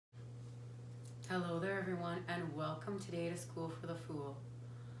Hello there everyone and welcome today to School for the Fool.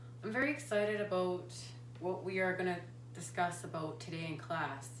 I'm very excited about what we are going to discuss about today in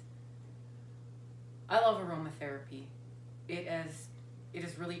class. I love aromatherapy. It has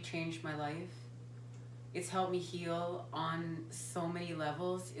really changed my life. It's helped me heal on so many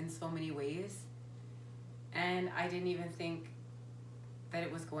levels in so many ways, and I didn't even think that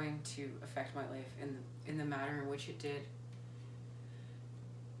it was going to affect my life in the manner in which it did.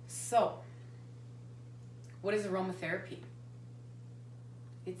 So, what is aromatherapy?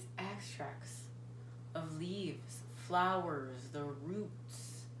 It's extracts of leaves, flowers, the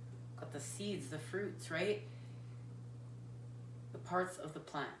roots, got the seeds, the fruits, right? The parts of the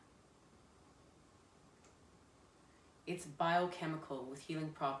plant. It's biochemical with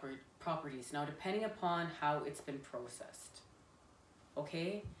healing properties. Now, depending upon how it's been processed,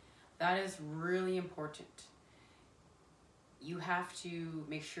 okay? That is really important. You have to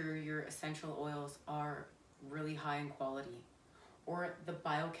make sure your essential oils are really high in quality, or the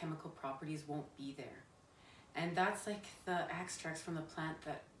biochemical properties won't be there. And that's like the extracts from the plant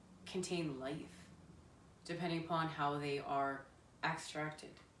that contain life, depending upon how they are extracted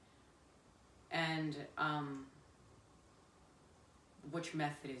and which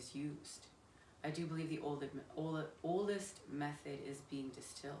method is used. I do believe the oldest method is being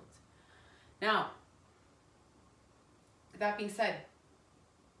distilled. Now, that being said,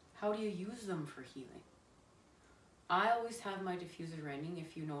 how do you use them for healing? I always have my diffuser running.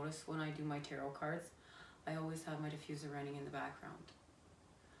 If you notice when I do my tarot cards, I always have my diffuser running in the background.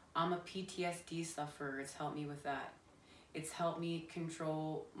 I'm a PTSD sufferer. It's helped me with that. It's helped me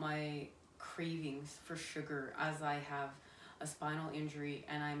control my cravings for sugar as I have a spinal injury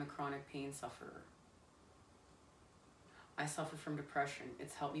and I'm a chronic pain sufferer. I suffer from depression.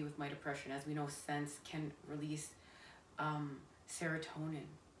 It's helped me with my depression. As we know, scents can release serotonin,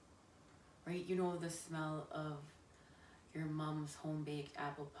 right? You know, the smell of your mom's home-baked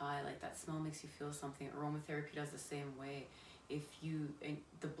apple pie, like that smell makes you feel something. Aromatherapy does the same way.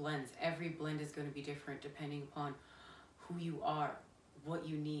 The blends, every blend is going to be different depending upon who you are, what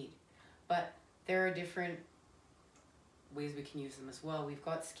you need. But there are different ways we can use them as well. We've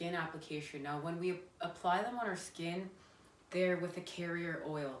got skin application. Now, when we apply them on our skin, they're with a carrier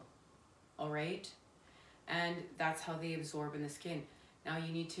oil, all right? And that's how they absorb in the skin. Now,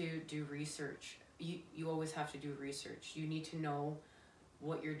 you need to do research. You always have to do research. You need to know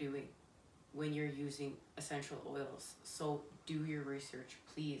what you're doing when you're using essential oils. So do your research,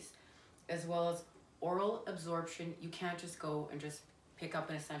 please. As well as oral absorption. You can't just go and just pick up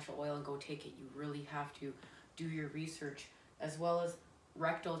an essential oil and go take it. You really have to do your research. As well as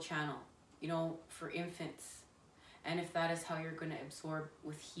rectal channel, you know, for infants. And if that is how you're going to absorb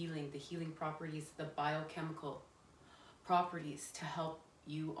with healing, the healing properties, the biochemical properties to help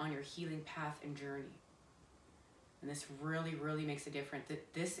you on your healing path and journey. And this really, really makes a difference.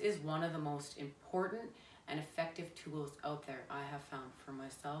 This is one of the most important and effective tools out there I have found for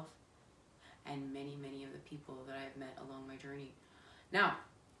myself and many, many of the people that I have met along my journey. Now,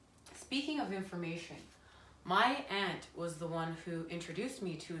 speaking of information, my aunt was the one who introduced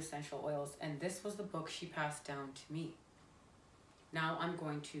me to essential oils, and this was the book she passed down to me. Now I'm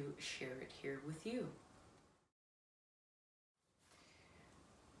going to share it here with you.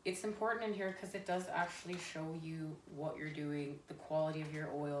 It's important in here because it does actually show you what you're doing, the quality of your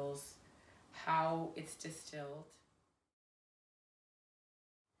oils, how it's distilled,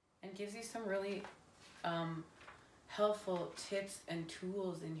 and gives you some really helpful tips and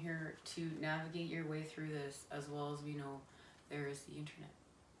tools in here to navigate your way through this, as well as we know there is the internet.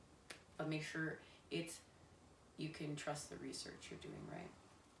 But make sure you can trust the research you're doing, right?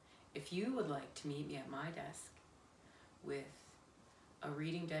 If you would like to meet me at my desk with a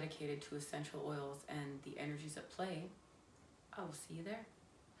reading dedicated to essential oils and the energies at play, I will see you there.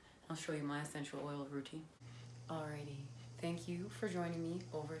 I'll show you my essential oil routine. Alrighty, thank you for joining me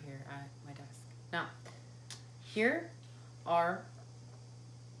over here at my desk. Now, here are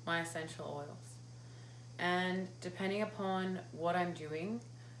my essential oils. And depending upon what I'm doing,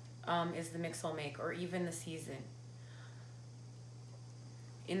 is the mix I'll make, or even the season.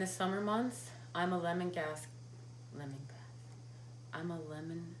 In the summer months, I'm a lemongrass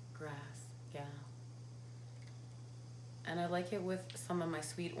gal. And I like it with some of my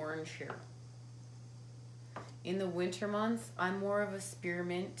sweet orange here. In the winter months, I'm more of a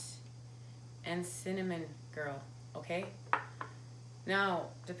spearmint and cinnamon girl, okay? Now,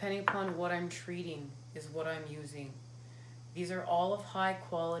 depending upon what I'm treating is what I'm using. These are all of high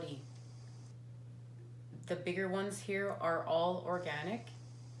quality. The bigger ones here are all organic.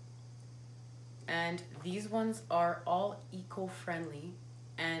 And these ones are all eco-friendly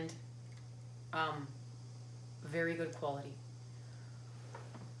and good quality.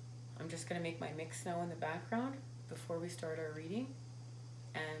 I'm just going to make my mix now in the background before we start our reading.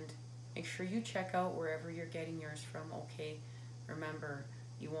 And make sure you check out wherever you're getting yours from, okay? Remember,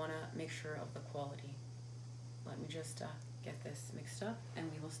 you want to make sure of the quality. Let me just get this mixed up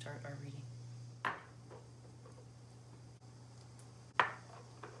and we will start our reading.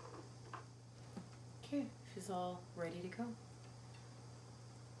 Okay, she's all ready to go.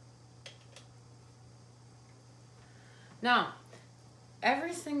 Now,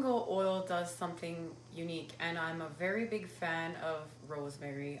 every single oil does something unique, and I'm a very big fan of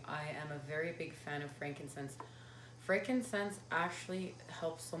rosemary. I am a very big fan of frankincense. Frankincense actually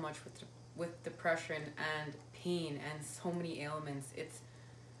helps so much with depression and pain and so many ailments. It's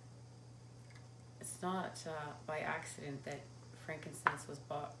not by accident that frankincense was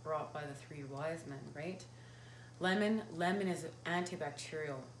brought by the three wise men, right? Lemon is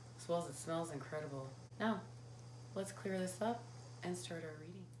antibacterial, as well as it smells incredible. Now, let's clear this up and start our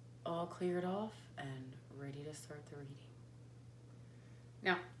reading. All cleared off and ready to start the reading.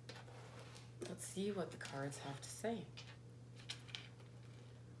 Now, let's see what the cards have to say.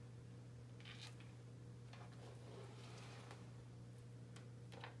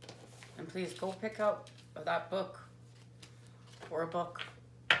 And please go pick up that book, or a book,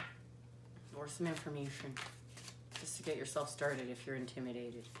 or some information, just to get yourself started if you're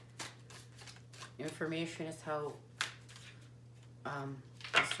intimidated. Information is how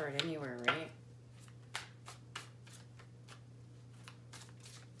you start anywhere, right?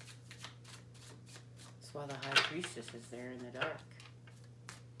 That's why the High Priestess is there in the dark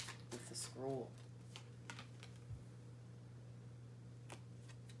with the scroll.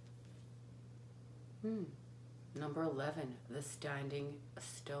 Number 11, the Standing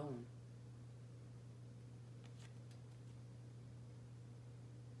Stone.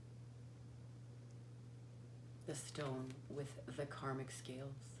 The stone with the karmic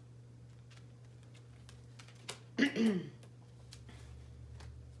scales.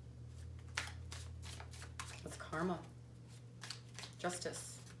 What's karma?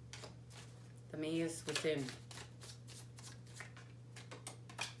 Justice. The maze within.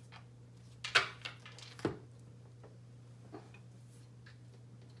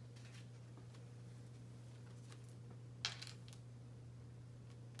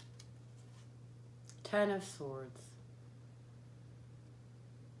 Ten of Swords.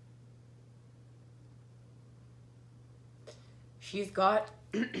 She's got,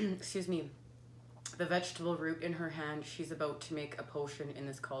 excuse me, the vegetable root in her hand. She's about to make a potion in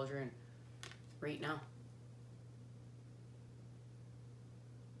this cauldron right now.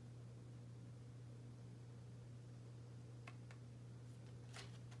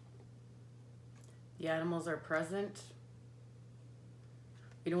 The animals are present.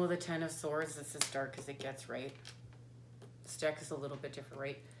 You know, the Ten of Swords, it's as dark as it gets, right? This deck is a little bit different,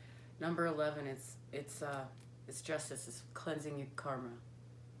 right? Number 11, it's justice, it's cleansing your karma.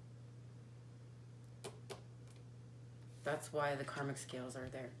 That's why the karmic scales are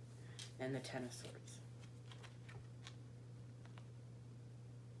there, and the Ten of Swords.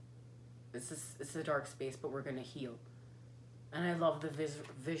 It's a dark space, but we're gonna heal. And I love the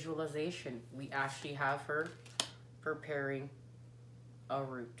visualization. We actually have her preparing a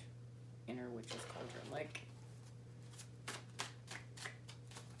root in her witch's cauldron. Like,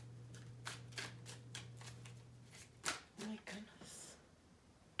 my goodness.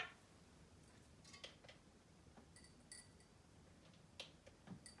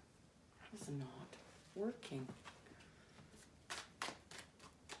 It's not working.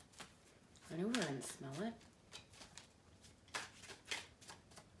 I knew I didn't smell it.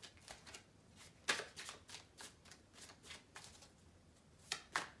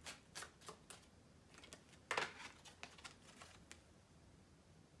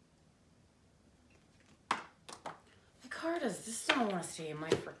 This don't want to stay in my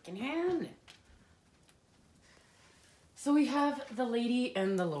freaking hand. So we have the Lady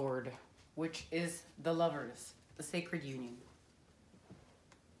and the Lord, which is the lovers, the sacred union.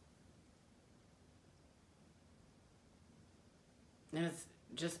 And it's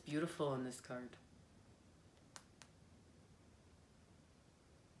just beautiful in this card.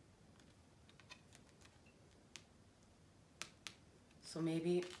 So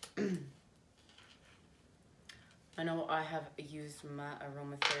maybe I know I have used my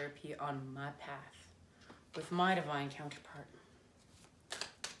aromatherapy on my path with my divine counterpart.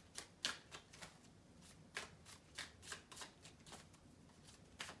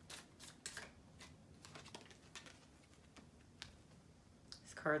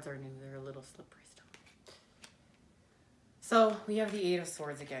 These cards are new, they're a little slippery still. So we have the Eight of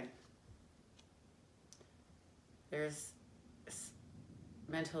Swords again. There's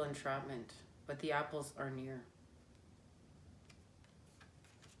mental entrapment, but the apples are near.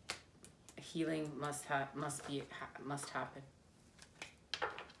 Healing must happen.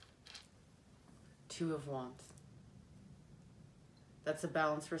 Two of Wands. That's a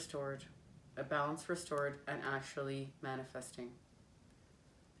balance restored. A balance restored and actually manifesting.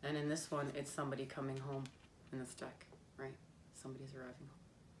 And in this one, it's somebody coming home in this deck, right? Somebody's arriving home.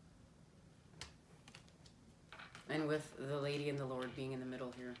 And with the Lady and the Lord being in the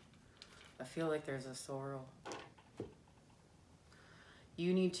middle here, I feel like there's a sorrow.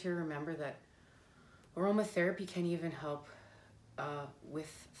 You need to remember that aromatherapy can even help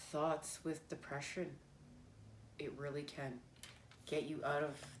with thoughts, with depression. It really can get you out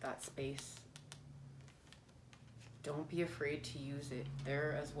of that space. Don't be afraid to use it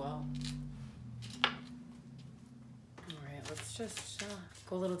there as well. All right, let's just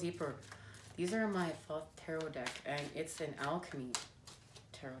go a little deeper. These are my Thoth Tarot deck, and it's an alchemy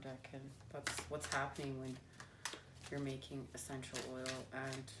tarot deck, and that's what's happening when you're making essential oil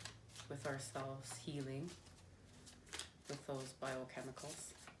and with ourselves healing with those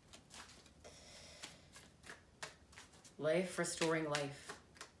biochemicals. Life, restoring life.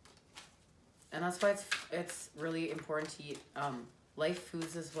 And that's why it's really important to eat life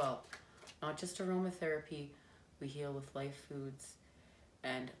foods as well. Not just aromatherapy, we heal with life foods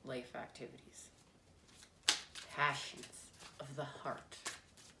and life activities. Passions of the heart.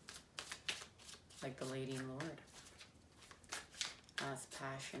 Like the Lady and Lord. That's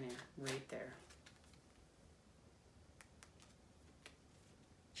passionate right there.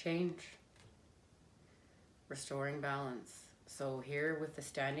 Change. Restoring balance. So here with the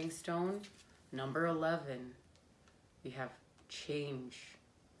Standing Stone, number 11, we have change,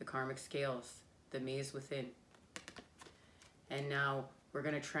 the karmic scales, the maze within. And now we're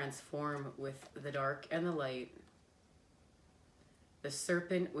going to transform with the dark and the light, the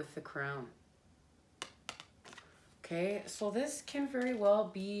serpent with the crown. Okay, so this can very well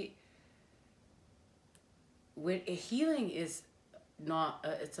be, when a healing is not,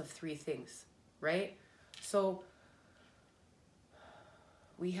 it's of three things, right? So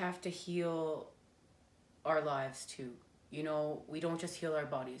we have to heal our lives too. You know, we don't just heal our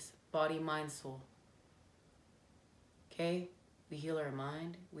bodies. Body, mind, soul. Okay? We heal our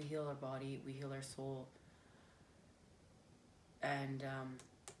mind, we heal our body, we heal our soul. And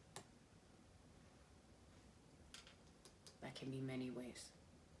that can be many ways.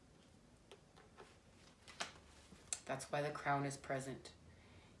 That's why the crown is present.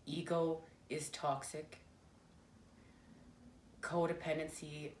 Ego is toxic.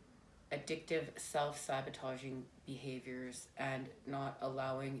 Codependency, addictive, self-sabotaging behaviors, and not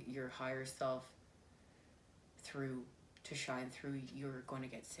allowing your higher self to shine through, you're going to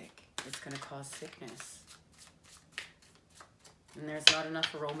get sick. It's going to cause sickness. And there's not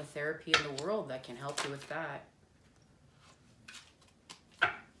enough aromatherapy in the world that can help you with that.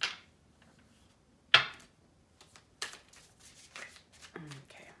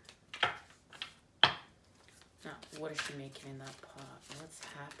 What is she making in that pot? What's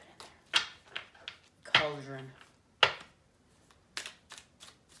happening there? Cauldron.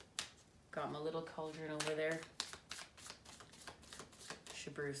 Got my little cauldron over there.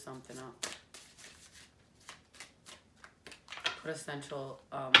 Should brew something up. Put essential,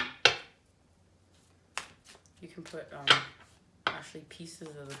 you can put actually pieces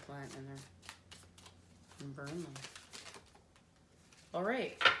of the plant in there and burn them. All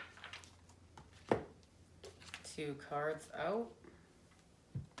right. 2 cards out.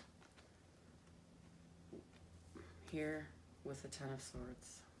 Here with the 10 of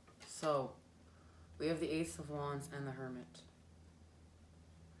Swords. So we have the Ace of Wands and the Hermit.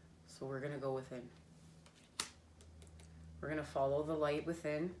 So we're going to go within. We're going to follow the light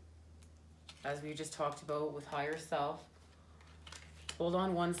within, as we just talked about with higher self. Hold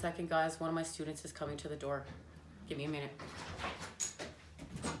on 1 second, guys. One of my students is coming to the door. Give me a minute.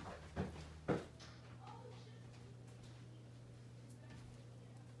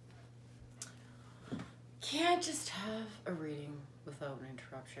 Can't just have a reading without an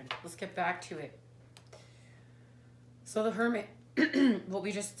interruption. Let's get back to it. So the Hermit, what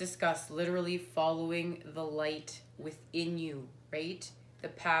we just discussed, literally following the light within you, right? The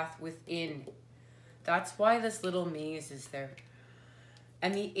path within. That's why this little maze is there.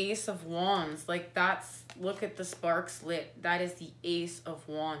 And the Ace of Wands, like that's, look at the sparks lit. That is the Ace of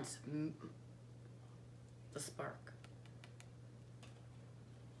Wands. The spark.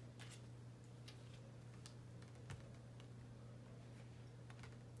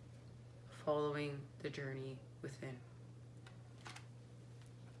 Following the journey within.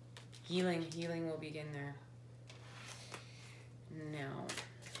 Healing will begin there. Now,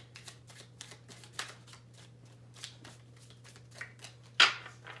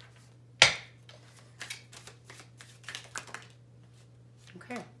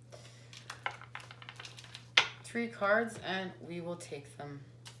 okay, 3 cards and we will take them.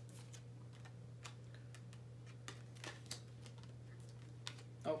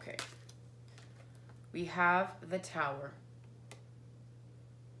 Okay, we have the Tower.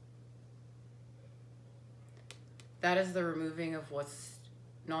 That is the removing of what's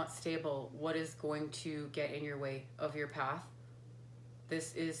not stable, what is going to get in your way of your path.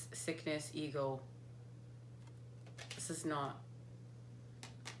 This is sickness, ego. This is not.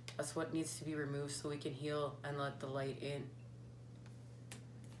 That's what needs to be removed so we can heal and let the light in.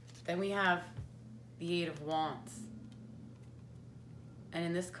 Then we have the 8 of Wands. And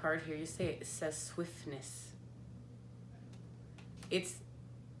in this card here, it says swiftness.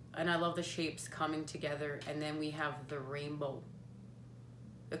 And I love the shapes coming together. And then we have the rainbow.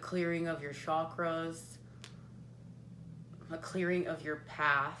 The clearing of your chakras. A clearing of your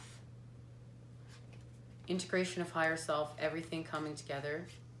path. Integration of higher self. Everything coming together.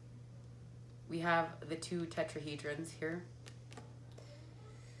 We have the 2 tetrahedrons here.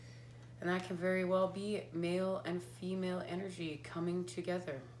 And that can very well be male and female energy coming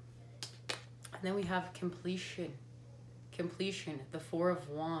together. And then we have completion. Completion, the 4 of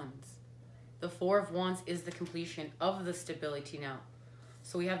Wands. The 4 of Wands is the completion of the stability now.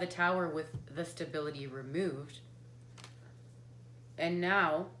 So we have the Tower with the stability removed. And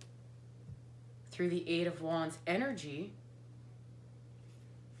now, through the 8 of Wands energy,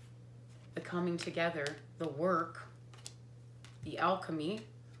 the coming together, the work, the alchemy,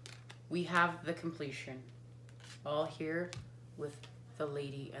 we have the completion. All here with the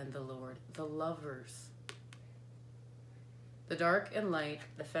Lady and the Lord, the Lovers. The dark and light,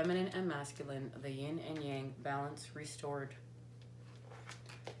 the feminine and masculine, the yin and yang, balance restored.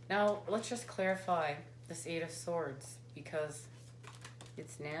 Now, let's just clarify this 8 of Swords because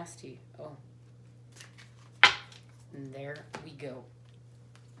it's nasty. Oh. And there we go.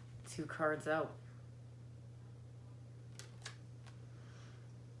 2 cards out.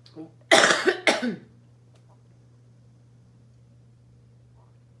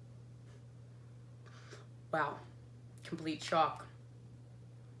 Wow. Complete shock.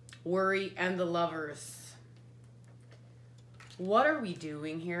 Worry and the Lovers. What are we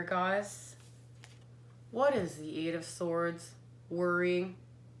doing here, guys? What is the 8 of Swords? Worrying.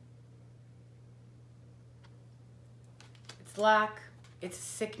 It's lack. It's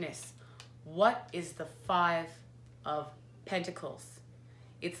sickness. What is the 5 of Pentacles?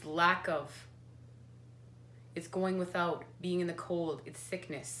 It's lack of. It's going without, being in the cold. It's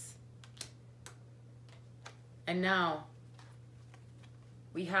sickness. And now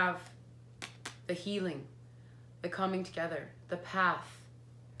we have the healing, the coming together, the path,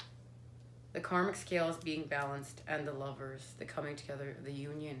 the karmic scales being balanced, and the Lovers, the coming together, the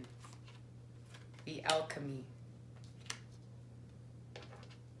union, the alchemy.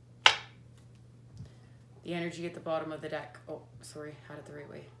 The energy at the bottom of the deck. Oh, sorry, had it the right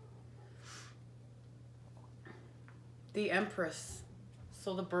way. The Empress.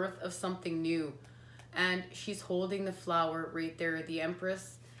 So the birth of something new. And she's holding the flower right there. The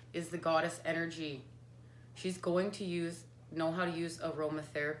Empress is the goddess energy. She's going to know how to use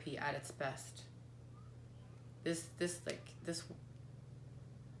aromatherapy at its best.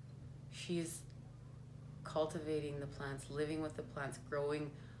 She's cultivating the plants, living with the plants,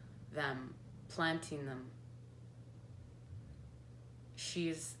 growing them, planting them.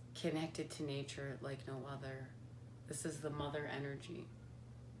 She's connected to nature like no other. This is the mother energy.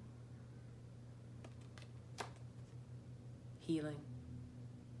 Healing.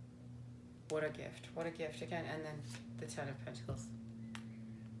 What a gift. What a gift again. And then the 10 of Pentacles.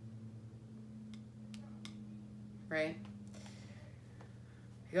 Right?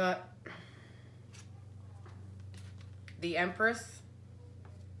 You got the Empress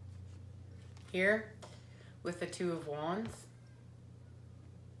here with the 2 of Wands.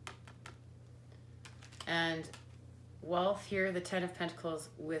 And wealth here, the 10 of Pentacles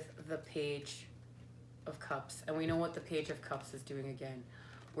with the Page of Cups. And we know what the Page of Cups is doing again.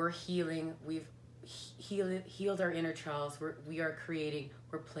 We're healing. We've healed our inner childs. We are creating.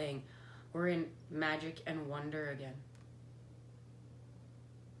 We're playing. We're in magic and wonder again.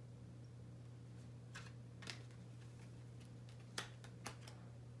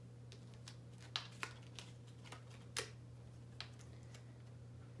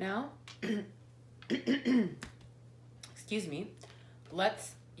 Now, excuse me,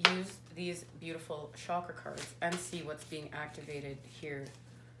 let's use these beautiful chakra cards and see what's being activated here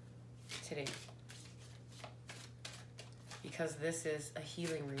today. because this is a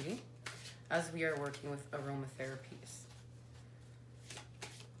healing reading as we are working with aromatherapies.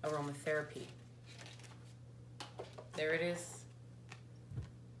 Aromatherapy. There it is.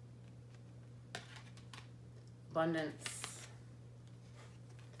 Abundance.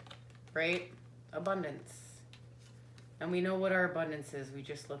 Right? Abundance. And we know what our abundance is. We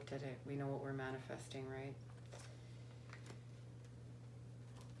just looked at it. We know what we're manifesting, right?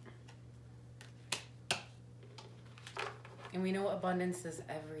 And we know abundance is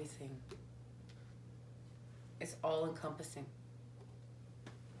everything. It's all encompassing.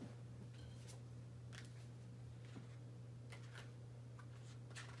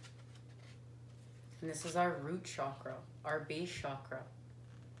 And this is our root chakra, our base chakra.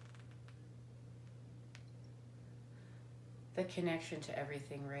 The connection to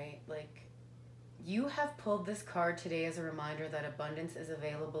everything, right? Like, you have pulled this card today as a reminder that abundance is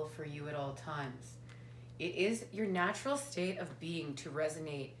available for you at all times. It is your natural state of being to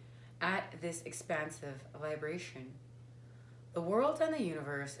resonate at this expansive vibration. The world and the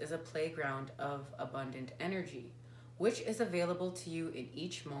universe is a playground of abundant energy, which is available to you in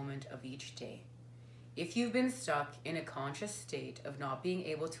each moment of each day. If you've been stuck in a conscious state of not being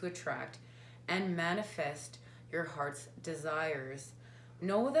able to attract and manifest your heart's desires,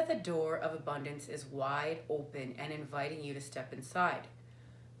 know that the door of abundance is wide open and inviting you to step inside.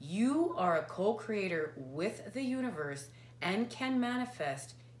 You are a co-creator with the universe and can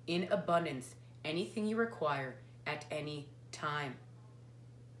manifest in abundance anything you require at any time.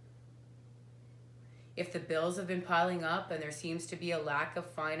 If the bills have been piling up and there seems to be a lack of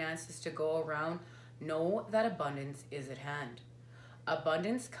finances to go around, know that abundance is at hand.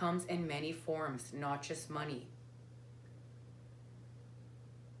 Abundance comes in many forms, not just money.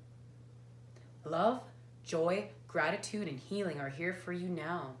 Love, joy, gratitude, and healing are here for you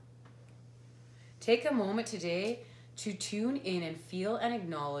now. Take a moment today to tune in and feel and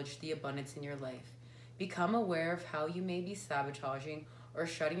acknowledge the abundance in your life. Become aware of how you may be sabotaging or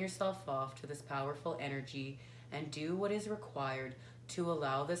shutting yourself off to this powerful energy, and do what is required to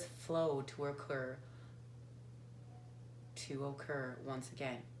allow this flow to occur once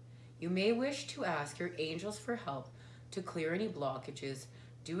again. You may wish to ask your angels for help to clear any blockages,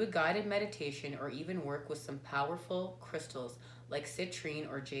 do a guided meditation, or even work with some powerful crystals like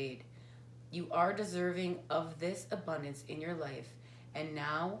citrine or jade. You are deserving of this abundance in your life, and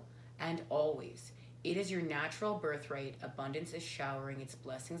now and always. It is your natural birthright. Abundance is showering its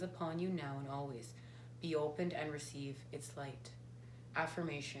blessings upon you now and always. Be opened and receive its light.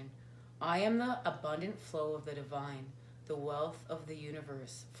 Affirmation. I am the abundant flow of the divine. The wealth of the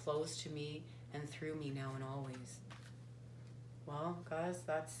universe flows to me and through me now and always. Well, guys,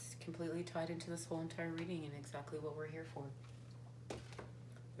 that's completely tied into this whole entire reading and exactly what we're here for.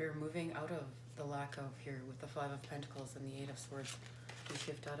 We're moving out of the lack of here with the Five of Pentacles and the Eight of Swords. We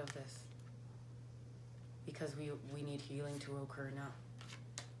shift out of this because we need healing to occur now.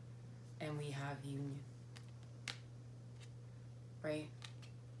 And we have union. Right?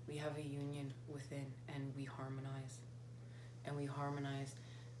 We have a union within, and we harmonize. And we harmonize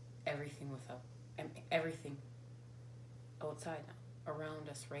everything without, and everything outside now, around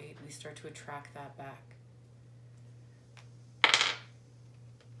us, right? We start to attract that back.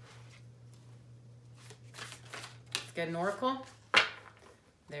 Let's get an oracle.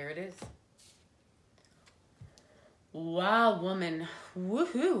 There it is. Wow, woman.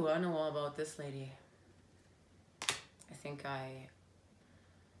 Woohoo! I know all about this lady. I think I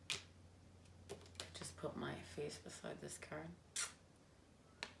just put my face beside this card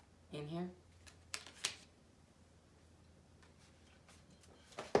in here.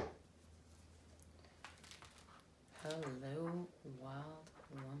 Hello, wild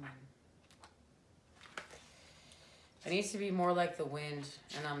woman. I need to be more like the wind,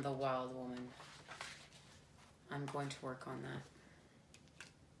 and I'm the wild woman. I'm going to work on that.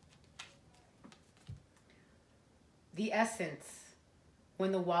 The essence.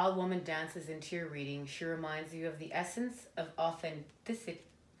 When the wild woman dances into your reading, she reminds you of the essence of authenticity.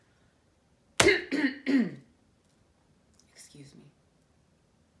 Excuse me.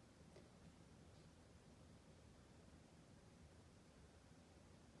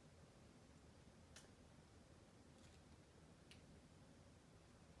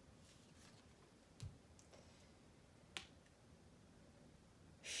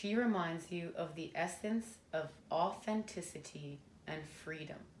 She reminds you of the essence of authenticity and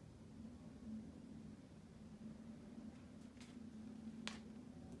freedom.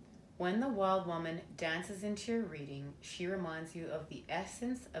 When the wild woman dances into your reading, she reminds you of the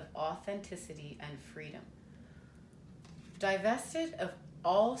essence of authenticity and freedom. Divested of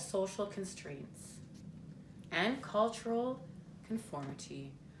all social constraints, and cultural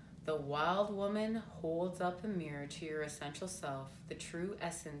conformity. The wild woman holds up a mirror to your essential self, the true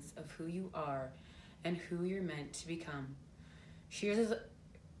essence of who you are and who you're meant to become. She is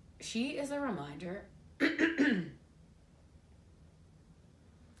a reminder.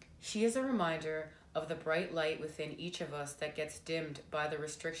 She is a reminder of the bright light within each of us that gets dimmed by the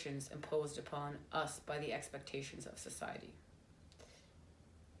restrictions imposed upon us by the expectations of society.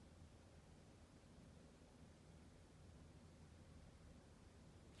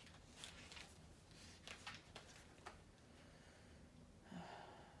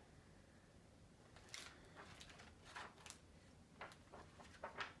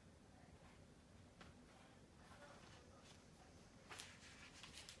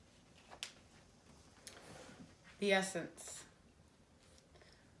 The essence.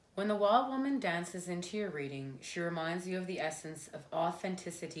 When the wild woman dances into your reading, she reminds you of the essence of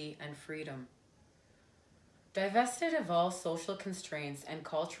authenticity and freedom. Divested of all social constraints and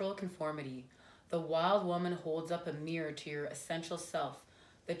cultural conformity, the wild woman holds up a mirror to your essential self,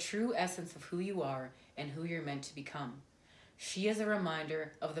 the true essence of who you are and who you're meant to become. She is a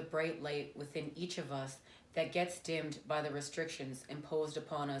reminder of the bright light within each of us that gets dimmed by the restrictions imposed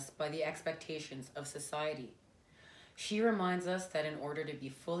upon us by the expectations of society. She reminds us that in order to be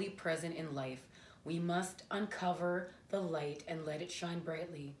fully present in life, we must uncover the light and let it shine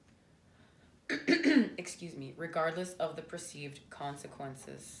brightly. Excuse me, regardless of the perceived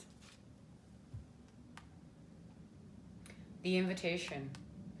consequences. The invitation.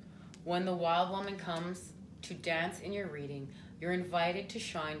 When the wild woman comes to dance in your reading, you're invited to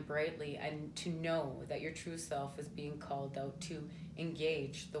shine brightly and to know that your true self is being called out to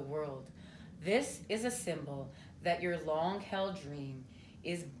engage the world. This is a symbol that your long-held dream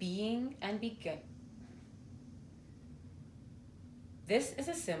is being and begin. This is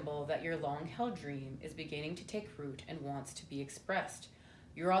a symbol that your long-held dream is beginning to take root and wants to be expressed.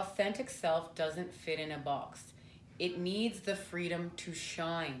 Your authentic self doesn't fit in a box. It needs the freedom to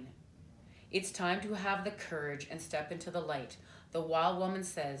shine. It's time to have the courage and step into the light. The wild woman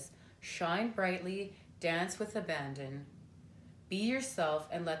says, shine brightly, dance with abandon. Be yourself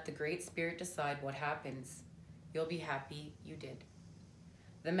and let the Great Spirit decide what happens. You'll be happy you did.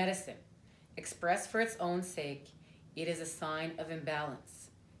 The medicine. Expressed for its own sake, it is a sign of imbalance.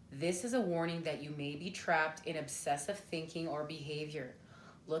 This is a warning that you may be trapped in obsessive thinking or behavior,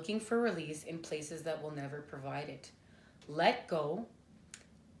 looking for release in places that will never provide it. Let go,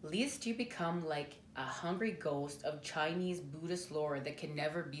 lest you become like a hungry ghost of Chinese Buddhist lore that can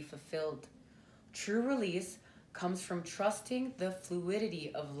never be fulfilled. True release comes from trusting the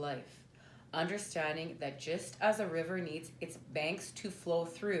fluidity of life, understanding that just as a river needs its banks to flow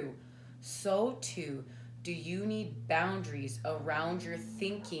through, so too do you need boundaries around your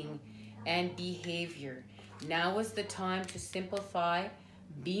thinking and behavior. Now is the time to simplify,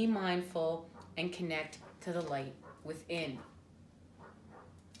 be mindful, and connect to the light within.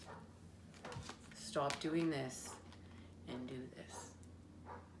 Stop doing this and do this.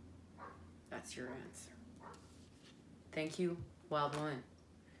 That's your answer. Thank you, wild woman.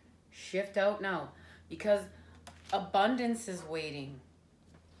 Shift out now, because abundance is waiting.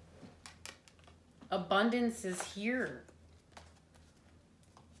 Abundance is here.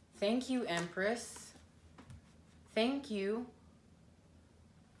 Thank you, Empress. Thank you.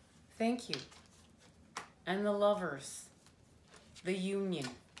 Thank you. And the lovers, the union,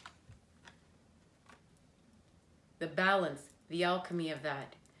 the balance, the alchemy of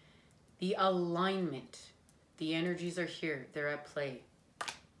that, the alignment. The energies are here. They're at play.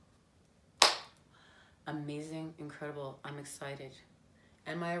 Amazing, incredible. I'm excited.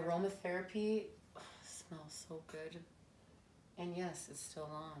 And my aromatherapy smells so good. And yes, it's still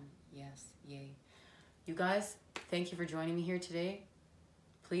on. Yes, yay. You guys, thank you for joining me here today.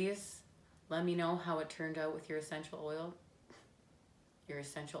 Please let me know how it turned out with your essential oil. Your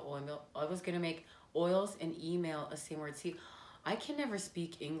essential oil. I was going to make oils and email a same word. See, I can never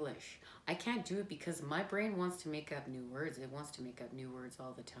speak English. I can't do it because my brain wants to make up new words. It wants to make up new words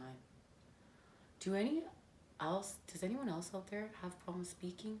all the time. Does anyone else out there have problems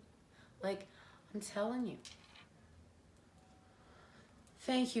speaking? Like, I'm telling you.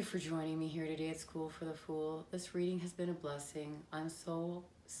 Thank you for joining me here today at School for the Fool. This reading has been a blessing. I'm so,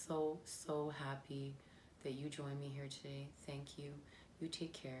 so, so happy that you joined me here today. Thank you. You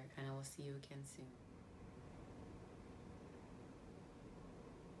take care, and I will see you again soon.